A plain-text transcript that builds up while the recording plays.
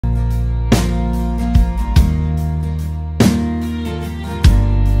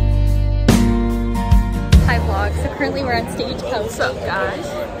Currently we're at Stagecoach. What's up, guys?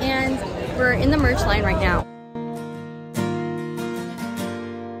 And we're in the merch line right now.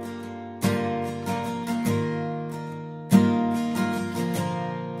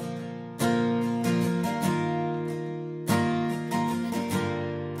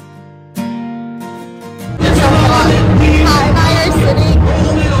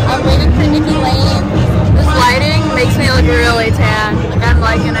 Really tan. Like, I'm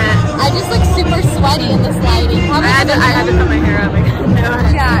liking it. I just look super sweaty in this lighting. I had to put my hair up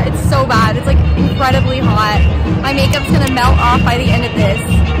again. Yeah, it's so bad. It's like incredibly hot. My makeup's gonna melt off by the end of this.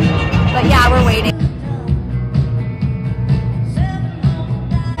 But yeah, we're waiting.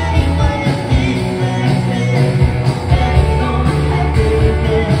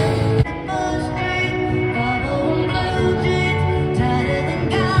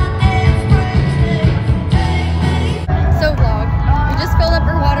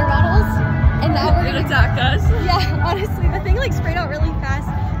 Yeah, honestly, the thing like sprayed out really fast,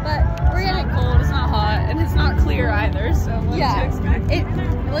 but we're gonna. It's not cold, it's not hot, and it's not clear either. So what yeah, to expect? It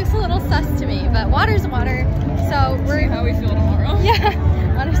looks a little sus to me, but water's water. So we're see how we feel tomorrow. Yeah,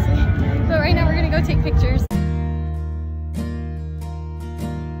 honestly. But right now we're gonna go take pictures.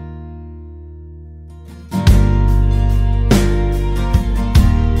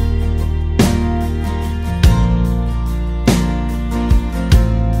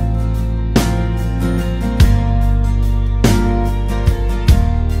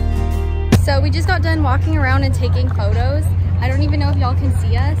 So we just got done walking around and taking photos. I don't even know if y'all can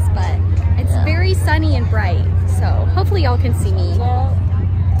see us, but it's very sunny and bright. So hopefully y'all can see me.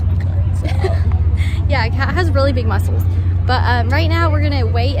 Yeah, Kat has really big muscles. But right now we're gonna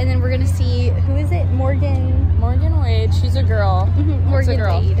wait and then we're gonna see, who is it? Morgan Wade, she's a girl. Morgan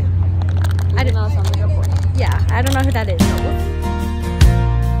Wade. I don't know. Sounds like a boy. Yeah, I don't know who that is.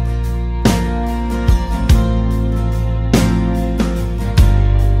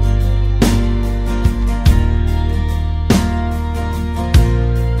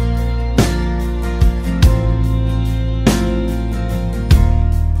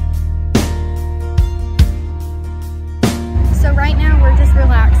 So right now we're just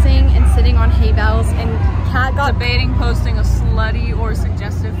relaxing and sitting on hay bales, and Kat got debating posting a slutty or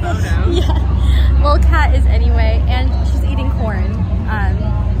suggestive photo. Yeah, well, Kat is anyway, and she's eating corn.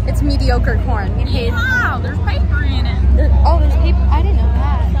 It's mediocre corn. Wow, there's paper in it. Oh, there's paper. I didn't know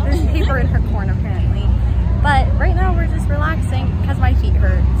that. There's paper in her corn apparently. But right now we're just relaxing because my feet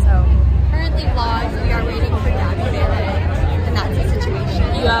hurt. So currently vlogs, we are waiting for Gabby Barrett, and that's the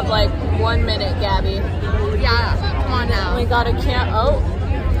situation. You have like 1 minute, Gabby. Yeah, come on now. We gotta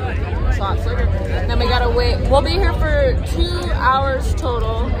it's hot flicker. Then we gotta wait. We'll be here for 2 hours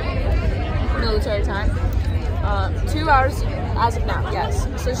total, military time. 2 hours as of now, yes.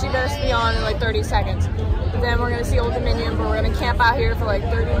 So she better be on in like 30 seconds. Then we're gonna see Old Dominion, but we're gonna camp out here for like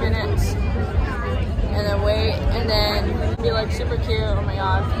 30 minutes. And then wait, and then be like super cute, oh my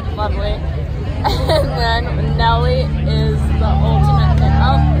god, lovely. And then Nelly is the ultimate thing.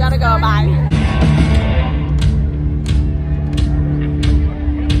 Oh, gotta go, bye.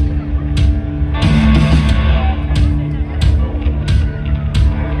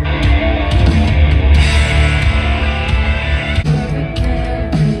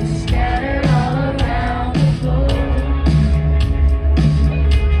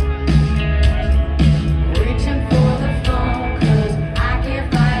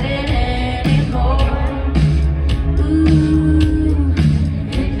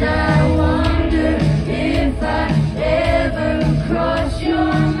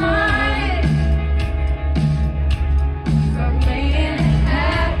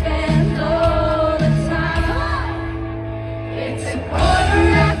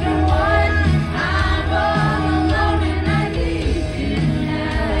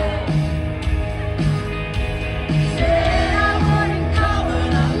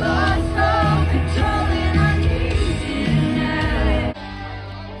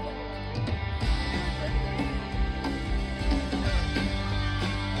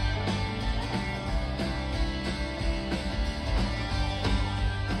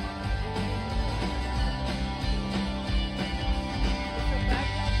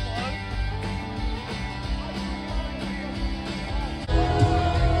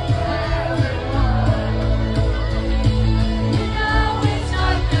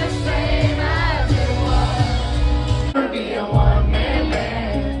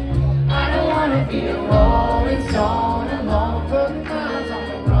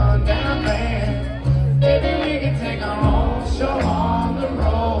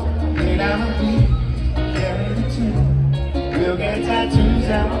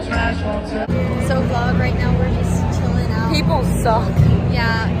 So vlog, right now we're just People suck.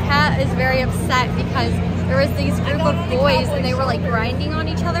 Yeah, Kat is very upset because there was these group of boys and they were like grinding on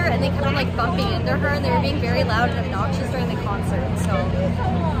each other and they kept on like bumping into her and they were being very loud and obnoxious during the concert. So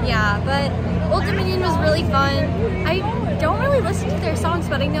yeah, but Old Dominion was really fun. I don't really listen to their songs,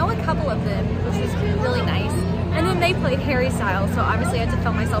 but I know a couple of them, which was really nice. And then they played Harry Styles, so obviously I had to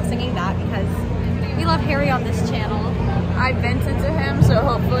film myself singing that because we love Harry on this channel. I vented to him, so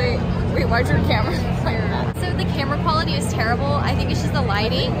hopefully... Wait, why'd your camera fire at? So the camera quality is terrible. I think it's just the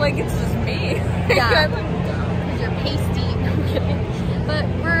lighting. Like, it's just me. Yeah. Because you're pasty. No, I'm kidding. But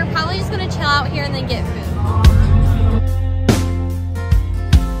we're probably just going to chill out here and then get food.